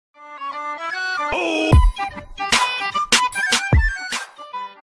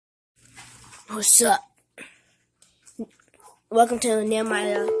What's up? Welcome to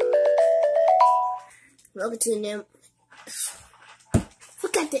Nehemiah. Welcome to Nehemiah.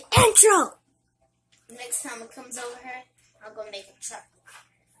 Look at the intro! Next time it comes over here, I'm gonna make a truck.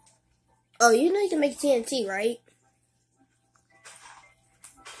 Oh, you know you can make TNT, right?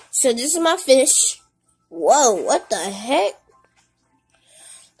 So this is my fish. Whoa, what the heck?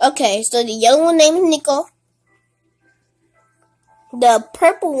 Okay, so the yellow one named Nico. The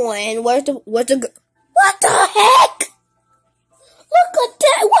purple one, what the heck? Look at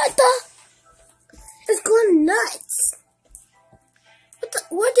that, it's going nuts.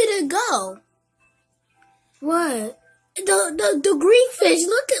 Where did it go? What? The green fish,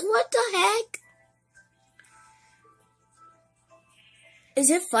 look at, what the heck? Is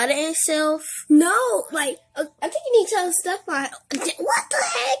it fighting itself? No, like, I think you need to tell Stefan. What the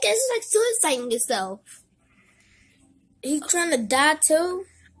heck? It's like suiciding itself. He's trying to die too?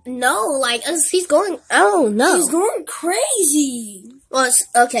 No, like, he's going, oh no. He's going crazy. Well, it's,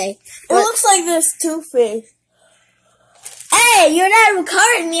 okay. It looks like there's two fish. Hey, you're not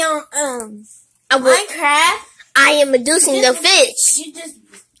recording me on, Minecraft. I am reducing the fish. You just,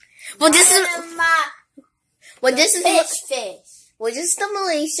 Well, this is fish. Well, this is the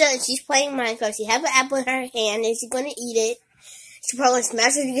Malaysia, and she's playing Minecraft. She has an apple in her hand, and she's gonna eat it. She probably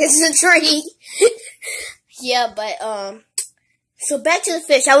smash it against the tree. Yeah, but so back to the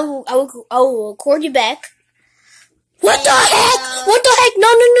fish. I will record you back. What the heck? What the heck? No!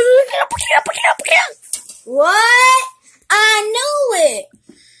 Get up. What? I knew it.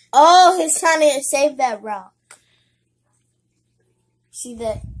 Oh, he's trying to save that rock. See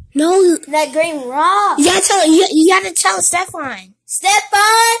that? No, that green rock. You gotta tell Stefan.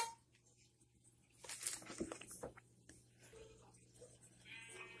 Stefan.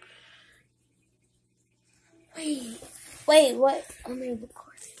 Wait, what? I'm gonna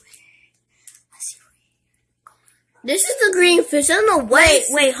record it. Let's see where this is the green fish. I don't know what.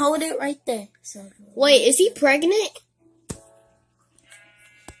 Wait, hold it right there. Wait, is he pregnant?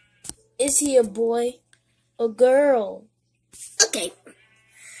 Is he a boy? A girl? Okay.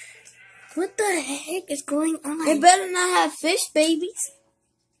 What the heck is going on? They better not have fish babies.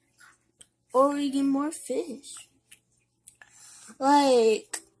 Or we get more fish.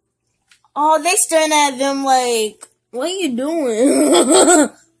 Like, oh, they staring at them like, what are you doing?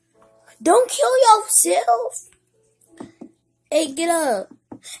 Don't kill yourself. Hey, get up.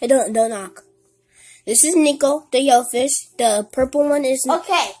 Hey, don't knock. This is Nico, the yellow fish. The purple one is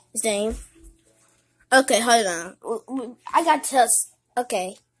okay. His name. Okay, hold on. I got to.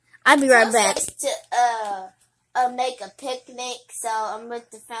 Okay, I'll be right back. To make a picnic, so I'm going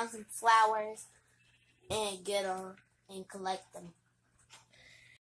to find some flowers and get them and collect them.